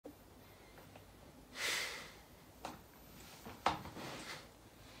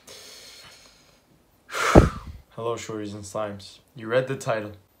Hello, shorties and slimes. You read the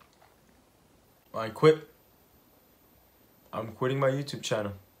title. I quit. I'm quitting my YouTube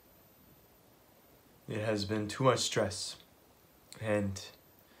channel. It has been too much stress. And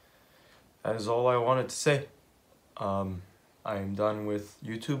that is all I wanted to say. I am done with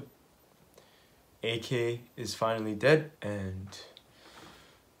YouTube. AK is finally dead, and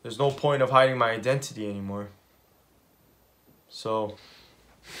there's no point of hiding my identity anymore. So,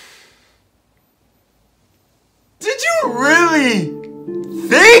 did you really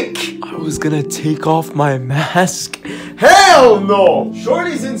think I was gonna take off my mask? Hell no!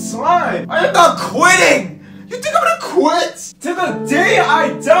 Shorties and slime! I am not quitting! You think I'm gonna quit? To the day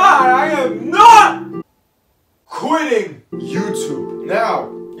I die, I am not quitting YouTube.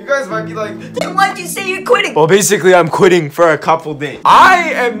 Now, you guys might be like, then why'd you say you're quitting? Well, basically, I'm quitting for a couple days.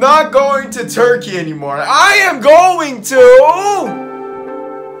 I am not going to Turkey anymore. I am going to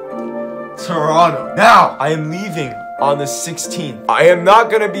Toronto. Now, I am leaving on the 16th. I am not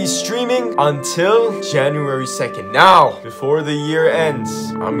gonna be streaming until January 2nd. Now, before the year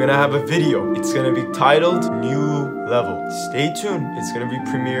ends, I'm gonna have a video. It's gonna be titled New Level. Stay tuned. It's gonna be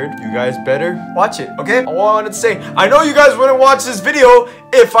premiered. You guys better watch it, okay? All I wanted to say, I know you guys wouldn't watch this video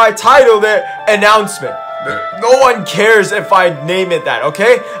if I titled it Announcement. No one cares if I name it that,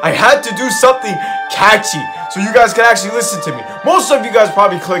 okay? I had to do something catchy so you guys can actually listen to me. Most of you guys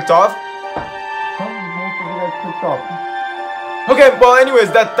probably clicked off. Okay, well,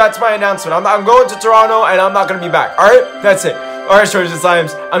 anyways, that's my announcement. I'm going to Toronto, and I'm not gonna be back. All right, that's it. All right, shorties and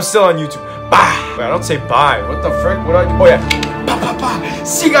slimes, I'm still on YouTube. Bye. Wait, I don't say bye. What the frick? What do I do? Oh yeah. Bye, bye, bye.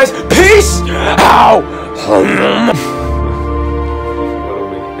 See you guys. Peace. Ow.